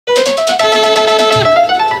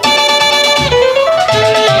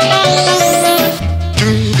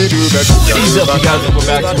You guys, we're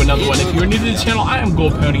back to another one. If you're new to the channel, I am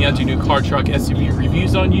Gold Pony. I do new car, truck, SUV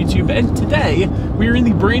reviews on YouTube, and today we are in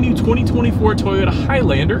the brand new 2024 Toyota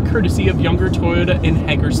Highlander, courtesy of Younger Toyota in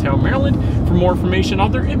Hagerstown, Maryland. For more information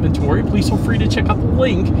on their inventory, please feel free to check out the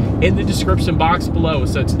link in the description box below.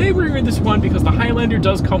 So today we're in this one because the Highlander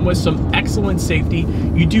does come with some excellent safety.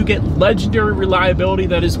 You do get legendary reliability.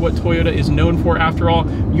 That is what Toyota is known for after all.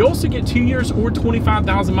 You also get 2 years or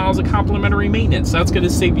 25,000 miles of complimentary maintenance. That's going to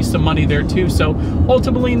save you some money there too. So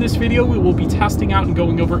ultimately in this video, we will be testing out and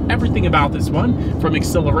going over everything about this one, from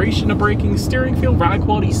acceleration to braking, steering feel, ride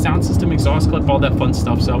quality, sound system, exhaust clip, all that fun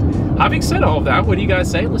stuff. So having said all of that, what do you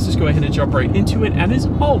guys say? Let's just go ahead and jump right into it. And as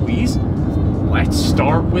always, let's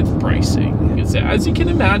start with pricing. As you can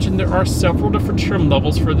imagine, there are several different trim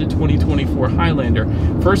levels for the 2024 Highlander.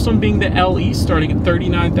 First one being the LE, starting at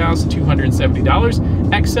 $39,270.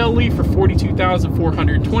 XLE for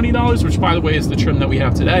 $42,420, which by the way is the trim that we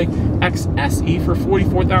have today. XSE for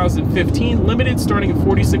 $44,015. Limited starting at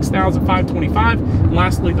 $46,525. And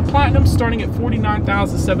lastly, the Platinum starting at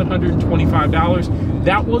 $49,725.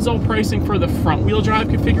 That was all pricing for the front wheel drive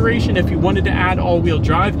configuration. If you wanted to add all-wheel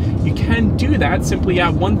drive, you can do that. Simply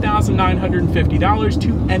add $1,950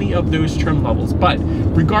 to any of those trim levels. But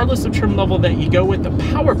regardless of trim level that you go with, the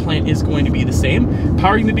power plant is going to be the same.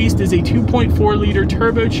 Powering the beast is a 2.4 liter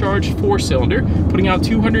turbocharged 4-cylinder, putting out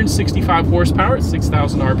 265 horsepower at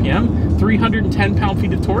 6,000 RPM, 310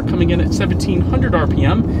 pound-feet of torque coming in at 1,700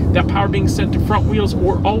 RPM. That power being sent to front wheels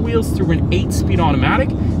or all wheels through an 8-speed automatic.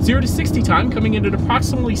 0 to 60 time coming in at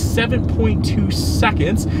approximately 7.2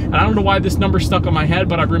 seconds. And I don't know why this number stuck on my head,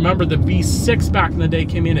 but I remember the V6 back in the day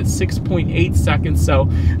came in at 6.8 seconds, so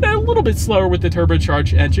a little bit slower with the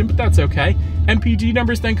turbocharged engine, but that's okay. MPG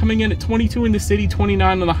numbers then coming in at 22 in the city,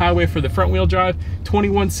 29 on the highway for the front wheel drive,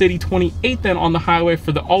 21 city, 28 then on the highway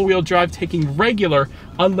for the all-wheel drive, taking regular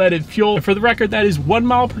unleaded fuel. And for the record, that is 1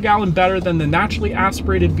 mile per gallon better than the naturally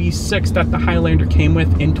aspirated V6 that the Highlander came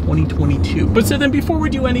with in 2022. But so then before we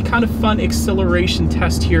do any kind of fun acceleration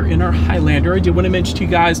test here in our Highlander, I do want to mention to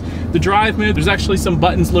you guys the drive mode. There's actually some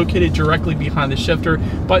buttons located directly behind the shifter.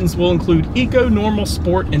 Buttons will include Eco, Normal,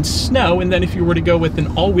 Sport, and Snow. And then if you were to go with an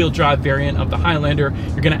all-wheel drive variant of the Highlander,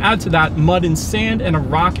 you're going to add to that Mud and Sand and a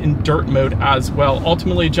Rock and Dirt mode as well,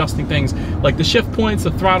 ultimately adjusting things like the shift points,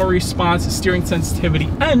 the throttle response, the steering sensitivity,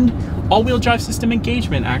 and all-wheel drive system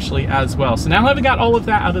engagement actually as well. So now having got all of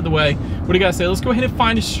that out of the way, what do you guys say? Let's go ahead and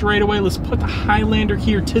find it straight away. Let's put the Highlander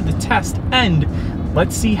here to the test, and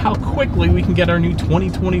let's see how quickly we can get our new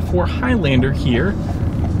 2024 Highlander here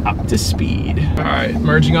up to speed. All right,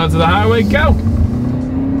 merging onto the highway, go.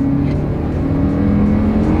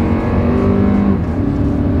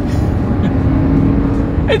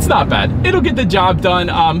 It's not bad. It'll get the job done.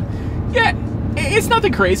 Yeah, it's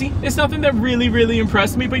nothing crazy. It's nothing that really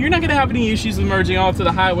impressed me, but you're not gonna have any issues with merging onto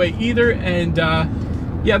the highway either. And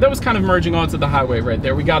yeah, that was kind of merging onto the highway right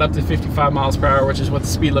there. We got up to 55 miles per hour, which is what the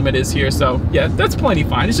speed limit is here. So yeah, that's plenty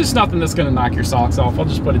fine. It's just nothing that's gonna knock your socks off. I'll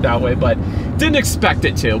just put it that way, but didn't expect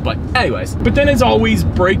it to. But anyways, but then as always,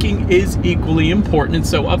 braking is equally important. And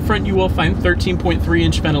so up front, you will find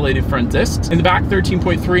 13.3-inch ventilated front discs. In the back,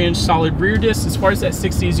 13.3-inch solid rear discs. As far as that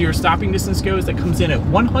 60-0 stopping distance goes, that comes in at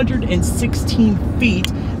 116 feet.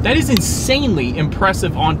 That is insanely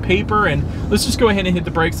impressive on paper. And let's just go ahead and hit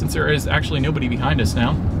the brakes since there is actually nobody behind us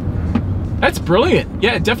now. That's brilliant.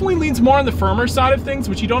 Yeah, it definitely leans more on the firmer side of things,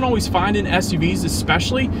 which you don't always find in SUVs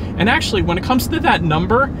especially. And actually, when it comes to that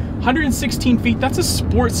number, 116 feet, that's a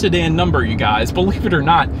sports sedan number, you guys, believe it or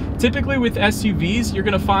not. Typically with SUVs, you're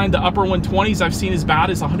gonna find the upper 120s I've seen as bad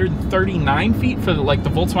as 139 feet for the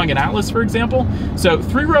Volkswagen Atlas, for example. So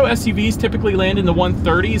 3-row SUVs typically land in the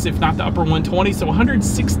 130s, if not the upper 120s. So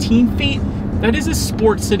 116 feet, that is a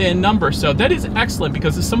sports sedan number. So that is excellent,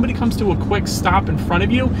 because if somebody comes to a quick stop in front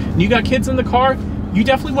of you and you got kids in the car, you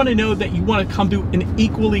definitely want to know that you want to come to an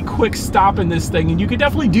equally quick stop in this thing, and you could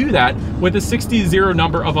definitely do that with a 60-0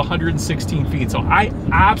 number of 116 feet. So I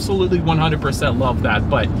absolutely 100% love that.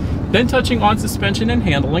 But then touching on suspension and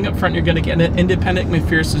handling, up front you're going to get an independent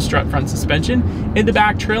McPherson strut front suspension. In the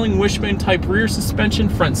back, trailing wishbone type rear suspension,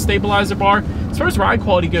 front stabilizer bar. As far as ride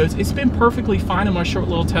quality goes, it's been perfectly fine in my short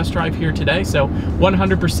little test drive here today, so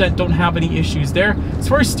 100% don't have any issues there. As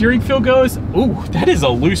far as steering feel goes, ooh, that is a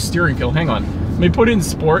loose steering feel. Hang on. Let me put it in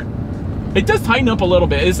sport. It does tighten up a little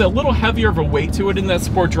bit. It's a little heavier of a weight to it in that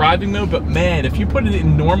sport driving mode, but man, if you put it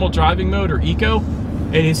in normal driving mode or eco,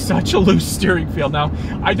 it is such a loose steering feel. Now,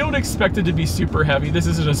 I don't expect it to be super heavy. This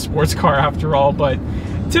isn't a sports car after all, but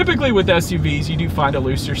Typically with SUVs, you do find a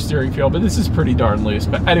looser steering feel, but this is pretty darn loose.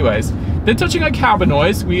 But anyways, then touching on cabin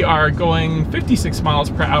noise, we are going 56 miles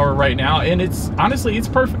per hour right now, and honestly, it's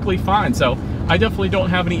perfectly fine. So I definitely don't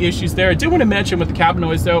have any issues there. I did want to mention with the cabin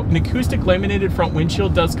noise though, an acoustic laminated front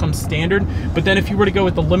windshield does come standard, but then if you were to go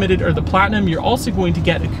with the limited or the platinum, you're also going to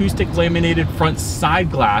get acoustic laminated front side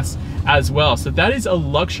glass as well. So that is a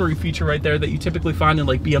luxury feature right there that you typically find in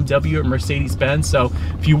like BMW or Mercedes-Benz. So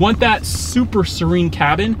if you want that super serene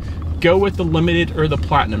cabin, go with the limited or the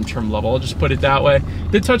platinum trim level. I'll just put it that way.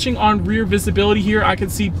 Then touching on rear visibility here, I can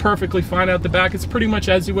see perfectly fine out the back. It's pretty much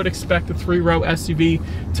as you would expect a 3-row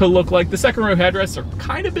SUV to look like. The second row headrests are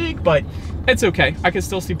kind of big, but it's okay. I can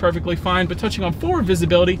still see perfectly fine. But touching on forward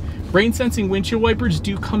visibility, rain sensing windshield wipers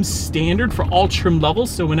do come standard for all trim levels.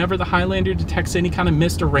 So whenever the Highlander detects any kind of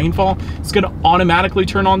mist or rainfall, it's going to automatically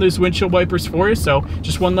turn on those windshield wipers for you. So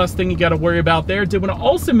just one less thing you got to worry about there. Did want to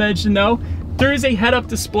also mention though, there is a head-up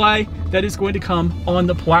display that is going to come on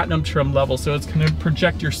the platinum trim level. So it's going to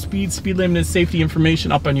project your speed limit, and safety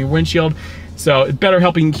information up on your windshield. So it better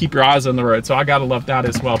helping you keep your eyes on the road. So I gotta love that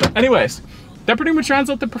as well. But anyways, that pretty much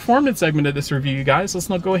rounds out the performance segment of this review, you guys.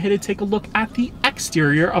 Let's now go ahead and take a look at the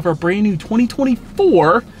exterior of our brand new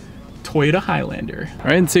 2024 Toyota Highlander. All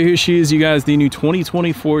right, and so here she is, you guys, the new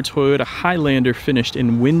 2024 Toyota Highlander finished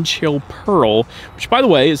in wind chill pearl, which by the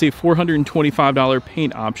way is a $425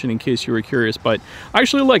 paint option in case you were curious, but I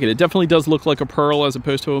actually like it. It definitely does look like a pearl as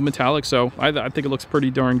opposed to a metallic, so I think it looks pretty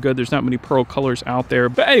darn good. There's not many pearl colors out there.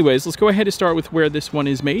 But anyways, let's go ahead and start with where this one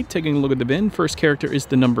is made. Taking a look at the VIN, first character is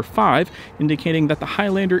the number 5, indicating that the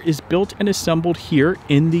Highlander is built and assembled here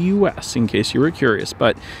in the US, in case you were curious.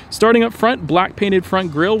 But starting up front, black painted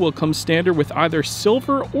front grille will come standard with either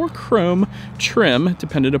silver or chrome trim,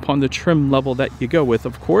 depending upon the trim level that you go with,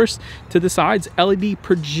 of course. To the sides, LED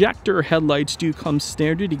projector headlights do come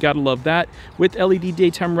standard. You gotta love that. With LED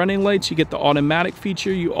daytime running lights, you get the automatic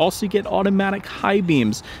feature. You also get automatic high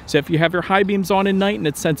beams. So if you have your high beams on at night and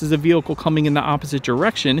it senses a vehicle coming in the opposite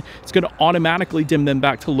direction, it's gonna automatically dim them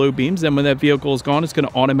back to low beams. Then when that vehicle is gone, it's gonna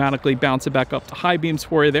automatically bounce it back up to high beams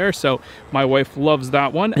for you there. So my wife loves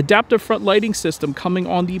that one. Adaptive front lighting system coming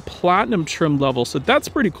on the platinum trim level, so that's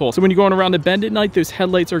pretty cool. So when you're going around the bend at night, those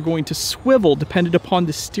headlights are going to swivel depending upon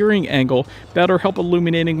the steering angle. That'll help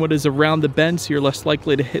illuminating what is around the bend, so you're less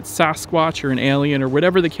likely to hit Sasquatch or an alien or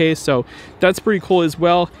whatever the case. So that's pretty cool as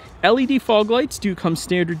well. LED fog lights do come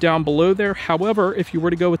standard down below there. However, if you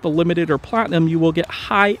were to go with the limited or platinum, you will get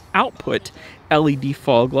high output LED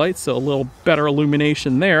fog lights, so a little better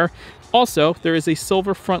illumination there. Also, there is a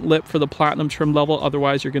silver front lip for the platinum trim level.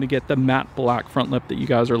 Otherwise, you're going to get the matte black front lip that you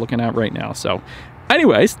guys are looking at right now. So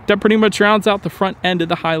anyways, that pretty much rounds out the front end of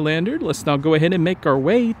the Highlander. Let's now go ahead and make our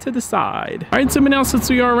way to the side. All right, so now since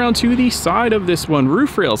we are around to the side of this one,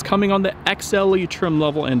 roof rails coming on the XLE trim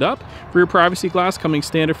level and up. Rear privacy glass coming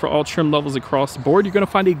standard for all trim levels across the board. You're going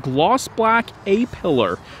to find a gloss black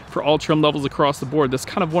A-pillar for all trim levels across the board. That's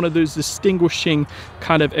kind of one of those distinguishing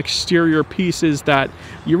kind of exterior pieces that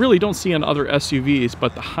you really don't see on other SUVs,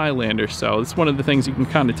 but the Highlander. So it's one of the things you can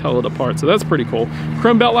kind of tell it apart. So that's pretty cool.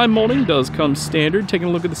 Chrome beltline molding does come standard. Taking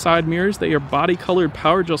a look at the side mirrors, they are body colored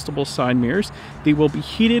power adjustable side mirrors. They will be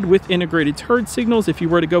heated with integrated turn signals. If you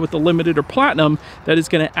were to go with the limited or platinum, that is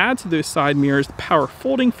going to add to those side mirrors the power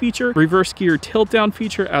folding feature, reverse gear tilt down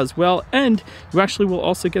feature as well, and you actually will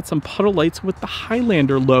also get some puddle lights with the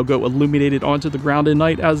Highlander logo illuminated onto the ground at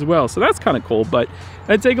night as well. So that's kind of cool. But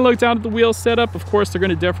take a look down at the wheel setup. Of course, they're going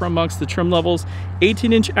to differ amongst the trim levels.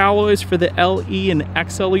 18-inch alloys for the LE and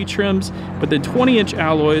XLE trims, but then 20-inch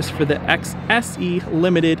alloys for the XSE,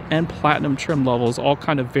 limited, and platinum trim levels, all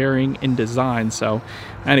kind of varying in design. So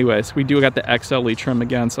anyways, we do got the XLE trim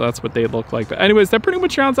again, so that's what they look like. But anyways, that pretty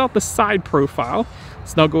much rounds out the side profile.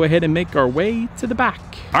 Let's now go ahead and make our way to the back.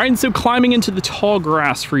 All right, and so climbing into the tall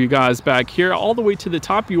grass for you guys back here, all the way to the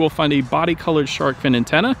top, you will find a body-colored shark fin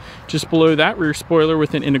antenna. Just below that, rear spoiler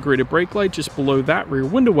with an integrated brake light. Just below that, rear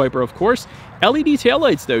window wiper, of course. LED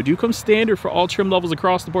taillights, though, do come standard for all trim levels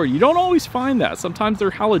across the board. You don't always find that. Sometimes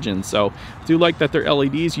they're halogens, so I do like that they're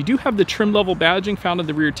LEDs. You do have the trim level badging found in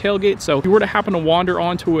the rear tailgate, so if you were to happen to wander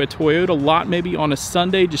onto a Toyota lot maybe on a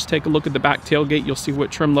Sunday, just take a look at the back tailgate. You'll see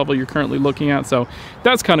what trim level you're currently looking at, so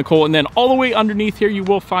that's kind of cool. And then all the way underneath here, you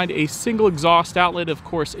will find a single exhaust outlet, of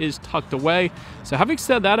course, is tucked away. So having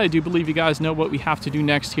said that, I do believe you guys know what we have to do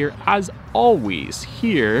next here. As always,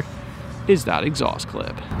 here is that exhaust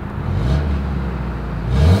clip.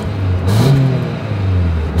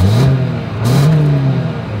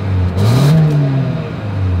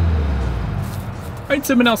 Alright,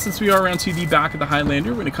 so now since we are around to the back of the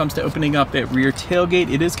Highlander, when it comes to opening up that rear tailgate,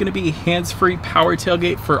 it is going to be a hands-free power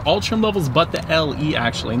tailgate for all trim levels but the LE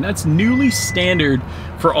actually, and that's newly standard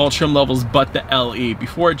for all trim levels but the LE.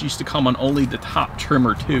 Before it used to come on only the top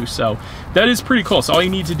trimmer too, so that is pretty cool. So all you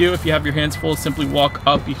need to do if you have your hands full is simply walk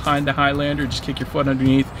up behind the Highlander, just kick your foot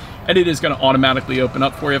underneath, and it is going to automatically open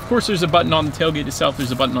up for you. Of course, there's a button on the tailgate itself,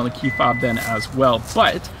 there's a button on the key fob then as well,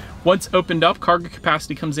 but once opened up, cargo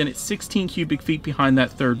capacity comes in at 16 cubic feet behind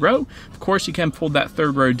that third row. Of course, you can fold that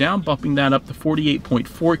third row down, bumping that up to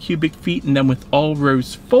 48.4 cubic feet, and then with all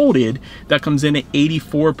rows folded, that comes in at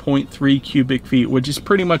 84.3 cubic feet, which is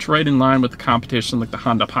pretty much right in line with the competition like the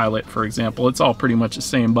Honda Pilot, for example. It's all pretty much the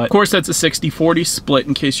same, but of course, that's a 60-40 split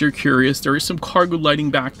in case you're curious. There is some cargo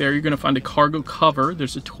lighting back there. You're going to find a cargo cover.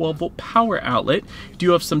 There's a 12-volt power outlet. You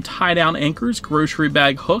do have some tie-down anchors, grocery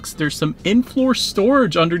bag hooks. There's some in-floor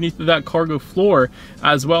storage underneath of that cargo floor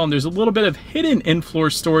as well, and there's a little bit of hidden in-floor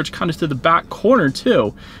storage kind of to the back corner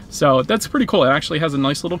too, so that's pretty cool. It actually has a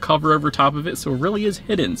nice little cover over top of it, so it really is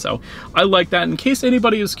hidden, so I like that. In case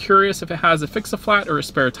anybody is curious if it has a fix-a-flat or a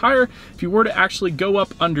spare tire, if you were to actually go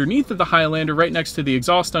up underneath of the Highlander, right next to the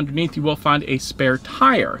exhaust underneath, you will find a spare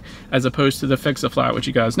tire as opposed to the fix-a-flat, which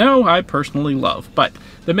you guys know I personally love. But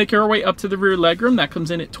then make our way up to the rear legroom. That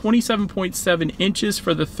comes in at 27.7 inches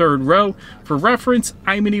for the third row. For reference,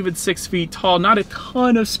 I'm an even 6 feet tall, not a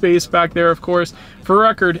ton of space back there, of course. For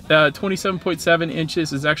record, 27.7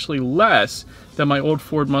 inches is actually less than my old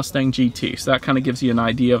Ford Mustang GT, so that kind of gives you an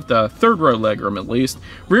idea of the third row legroom at least.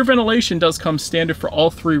 Rear ventilation does come standard for all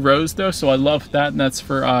 3 rows though, so I love that, and that's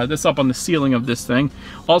for that's up on the ceiling of this thing.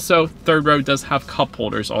 Also, third row does have cup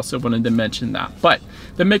holders, also wanted to mention that. But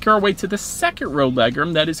then make our way to the second row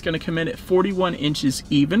legroom. That is going to come in at 41 inches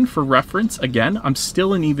even. For reference, again, I'm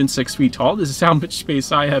still an even 6 feet tall. This is how much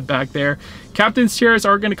space I have back there. Captain's chairs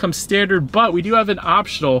are going to come standard, but we do have an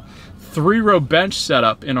optional 3-row bench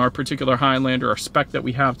setup in our particular Highlander, our spec that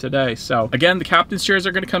we have today. So again, the captain's chairs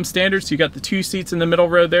are going to come standard, so you got the 2 seats in the middle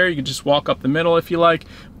row there. You can just walk up the middle if you like,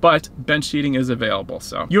 but bench seating is available.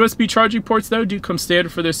 So USB charging ports though do come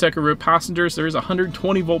standard for their second row passengers. There is a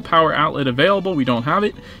 120-volt power outlet available. We don't have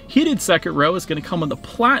it. Heated second row is going to come on the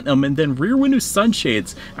Platinum, and then rear window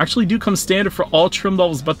sunshades actually do come standard for all trim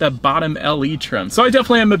levels but that bottom LE trim. So I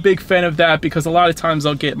definitely am a big fan of that, because a lot of times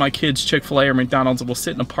I'll get my kids Chick-fil-A or McDonald's and we'll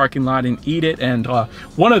sit in a parking lot and eat it, and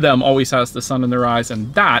one of them always has the sun in their eyes,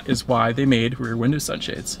 and that is why they made rear window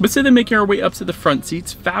sunshades. But so then making our way up to the front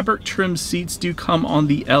seats, fabric trim seats do come on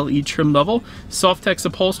the LE trim level, Softex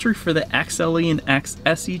upholstery for the XLE and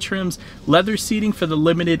XSE trims, leather seating for the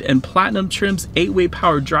limited and platinum trims, 8-way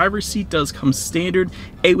power driver seat does come standard,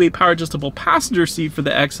 8-way power adjustable passenger seat for the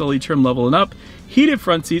XLE trim level and up. Heated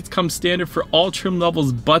front seats come standard for all trim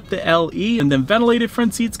levels but the LE, and then ventilated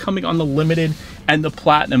front seats coming on the limited and the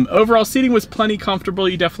platinum. Overall seating was plenty comfortable.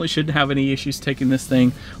 You definitely shouldn't have any issues taking this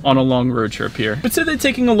thing on a long road trip here. But so then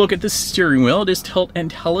taking a look at the steering wheel, it is tilt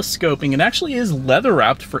and telescoping, and actually is leather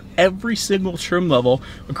wrapped for every single trim level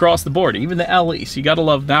across the board, even the LE, so you gotta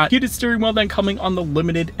love that. Heated steering wheel then coming on the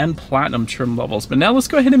limited and platinum trim levels. But now let's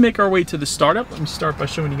go ahead and make our way to the startup. Let me start by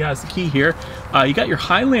showing you guys the key here. You got your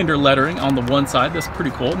Highlander lettering on the one side. That's pretty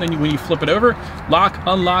cool. And then when you flip it over, lock,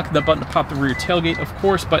 unlock, the button to pop the rear tailgate, of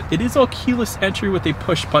course, but it is all keyless entry with a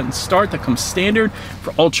push button start that comes standard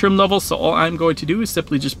for all trim levels. So all I'm going to do is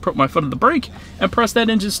simply just put my foot on the brake and press that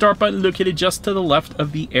engine start button located just to the left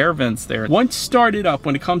of the air vents there. Once started up,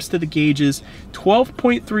 when it comes to the gauges,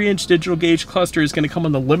 12.3-inch digital gauge cluster is going to come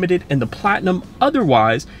on the limited and the platinum.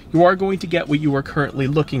 Otherwise, you are going to get what you are currently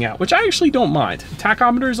looking at, which I actually don't mind.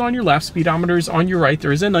 Tachometer is on your left, speedometer is on your right.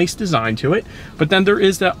 There is a nice design to it, but then there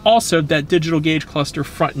is also that digital gauge cluster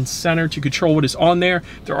front and center to control what is on there.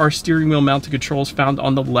 There are steering wheel mounted controls found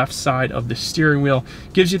on the left side of the steering wheel.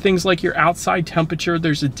 Gives you things like your outside temperature.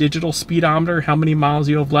 There's a digital speedometer, how many miles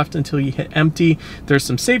you have left until you hit empty. There's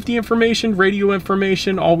some safety information, radio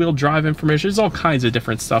information, all-wheel drive information. There's all kinds of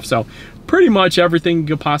different stuff. So pretty much everything you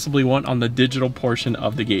could possibly want on the digital portion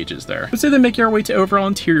of the gauges there. So then making our way to overall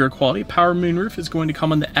interior quality, power moonroof is going to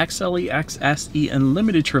come on the XLE, XSE, and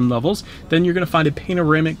limited trim levels. Then you're going to find a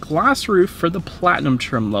panoramic glass roof for the platinum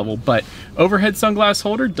trim level, but overhead sunglass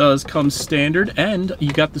holder does come standard, and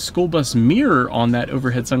you got the school bus mirror on that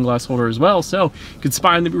overhead sunglass holder as well, so you can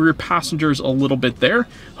spy on the rear passengers a little bit there.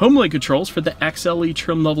 HomeLink controls for the XLE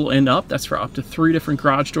trim level and up. That's for up to 3 different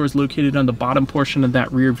garage doors located on the bottom portion of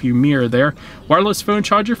that rear view mirror there. Wireless phone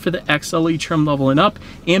charger for the XLE trim level and up.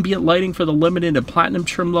 Ambient lighting for the limited and platinum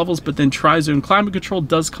trim levels, but then tri-zone climate control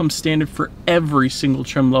does come standard for every single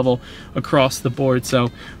trim level across the board.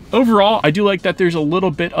 So Overall, I do like that there's a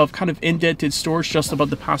little bit of kind of indented storage just above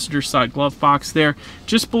the passenger side glove box there.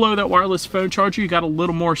 Just below that wireless phone charger, you got a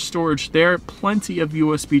little more storage there. Plenty of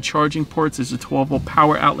USB charging ports. There's a 12-volt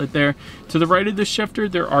power outlet there. To the right of the shifter,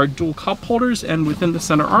 there are dual cup holders, and within the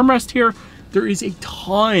center armrest here, there is a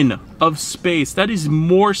ton of space. That is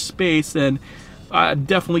more space than I'm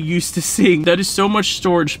definitely used to seeing. That is so much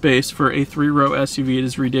storage space for a 3-row SUV. It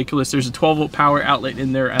is ridiculous. There's a 12-volt power outlet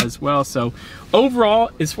in there as well. So overall,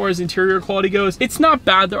 as far as interior quality goes, it's not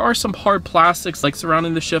bad. There are some hard plastics like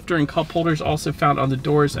surrounding the shifter, and cup holders also found on the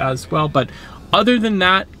doors as well. But other than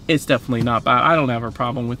that, it's definitely not bad. I don't have a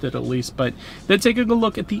problem with it, at least. But then taking a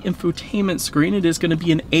look at the infotainment screen, it is going to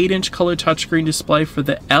be an 8-inch color touchscreen display for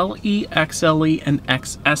the LE, XLE, and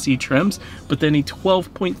XSE trims, but then a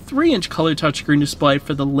 12.3-inch color touchscreen display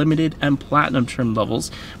for the limited and platinum trim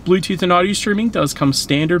levels. Bluetooth and audio streaming does come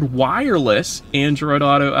standard. Wireless Android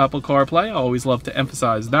Auto, Apple CarPlay, I always love to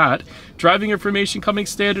emphasize that. Driving information coming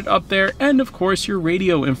standard up there, and of course your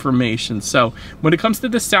radio information. So when it comes to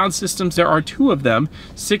the sound systems, there are 2 of them.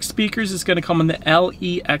 6 speakers is going to come on the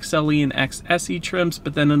LE, XLE, and XSE trims,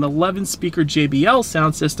 but then an 11-speaker JBL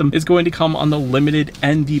sound system is going to come on the limited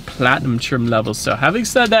and the platinum trim levels. So having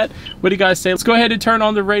said that, what do you guys say? Let's go ahead and turn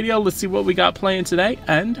on the radio. Let's see what we got playing today,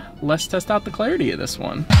 and let's test out the clarity of this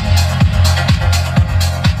one.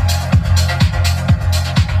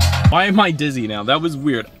 Why am I dizzy now? That was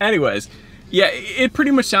weird. Anyways, yeah, it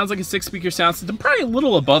pretty much sounds like a 6-speaker sound system, probably a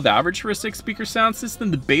little above average for a 6-speaker sound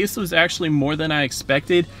system. The bass was actually more than I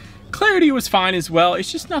expected. Clarity was fine as well. It's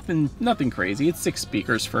just nothing crazy. It's 6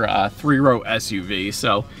 speakers for a 3-row SUV,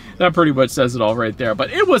 so that pretty much says it all right there.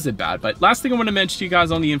 But it wasn't bad. But last thing I want to mention to you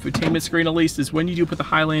guys on the infotainment screen, at least, is when you do put the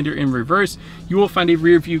Highlander in reverse, you will find a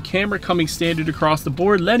rear view camera coming standard across the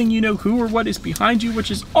board, letting you know who or what is behind you,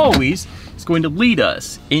 which is always going to lead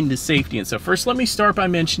us into safety. And so first, let me start by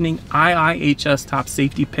mentioning IIHS Top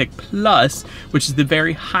Safety Pick Plus, which is the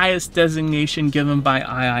very highest designation given by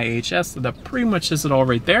IIHS. So that pretty much says it all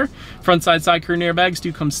right there. Front side curtain airbags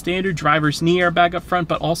do come standard. Driver's knee airbag up front,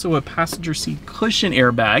 but also a passenger seat cushion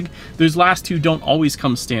airbag. Those last 2 don't always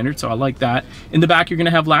come standard, so I like that. In the back, you're going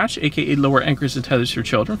to have latch, aka lower anchors and tethers for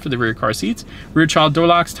children for the rear car seats. Rear child door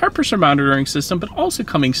locks, tire pressure monitoring system, but also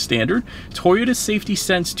coming standard. Toyota Safety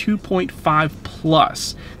Sense 2.5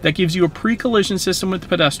 Plus. That gives you a pre-collision system with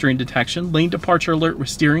pedestrian detection, lane departure alert with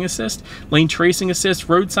steering assist, lane tracing assist,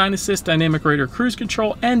 road sign assist, dynamic radar cruise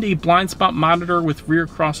control, and a blind spot monitor with rear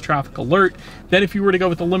cross traffic alert. Then if you were to go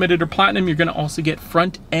with the limited or platinum, you're going to also get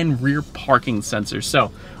front and rear parking sensors.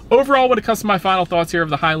 So overall, when it comes to my final thoughts here of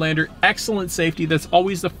the Highlander, excellent safety. That's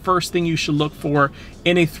always the first thing you should look for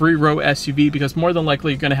in a 3-row SUV, because more than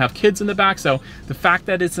likely you're going to have kids in the back. So the fact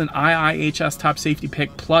that it's an IIHS Top Safety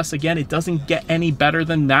Pick Plus, again, it doesn't get any better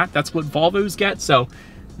than that. That's what Volvos get. So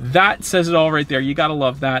that says it all right there. You got to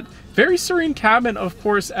love that. Very serene cabin, of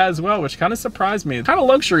course, as well, which kind of surprised me. Kind of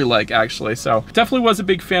luxury-like, actually, so definitely was a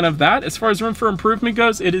big fan of that. As far as room for improvement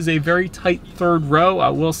goes, it is a very tight 3rd row. I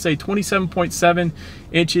will say 27.7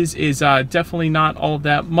 inches is definitely not all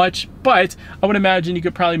that much, but I would imagine you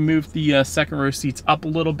could probably move the 2nd row seats up a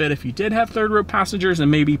little bit if you did have 3rd row passengers, and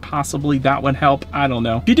maybe possibly that would help. I don't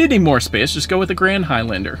know. If you did need more space, just go with the Grand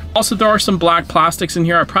Highlander. Also, there are some black plastics in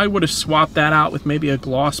here. I probably would have swapped that out with maybe a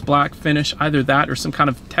gloss black finish, either that or some kind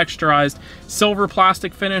of texturized silver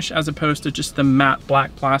plastic finish, as opposed to just the matte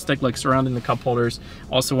black plastic like surrounding the cup holders,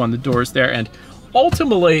 also on the doors there. And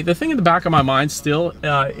ultimately, the thing in the back of my mind still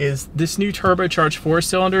is this new turbocharged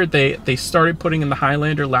 4-cylinder they started putting in the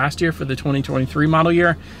Highlander last year for the 2023 model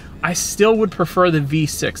year. I still would prefer the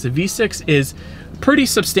V6. The V6 is pretty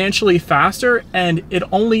substantially faster, and it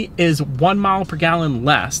only is 1 mile per gallon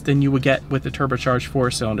less than you would get with the turbocharged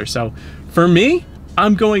 4-cylinder. So for me,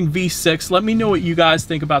 I'm going V6. Let me know what you guys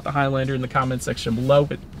think about the Highlander in the comment section below.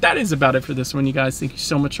 But that is about it for this one, you guys. Thank you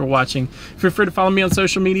so much for watching. Feel free to follow me on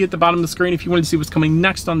social media at the bottom of the screen if you want to see what's coming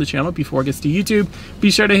next on the channel before it gets to YouTube. Be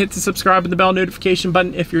sure to hit the subscribe and the bell notification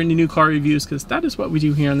button if you're into new car reviews, because that is what we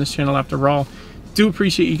do here on this channel after all. Do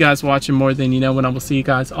appreciate you guys watching more than you know, and I will see you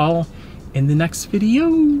guys all in the next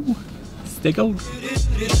video. Stay gold.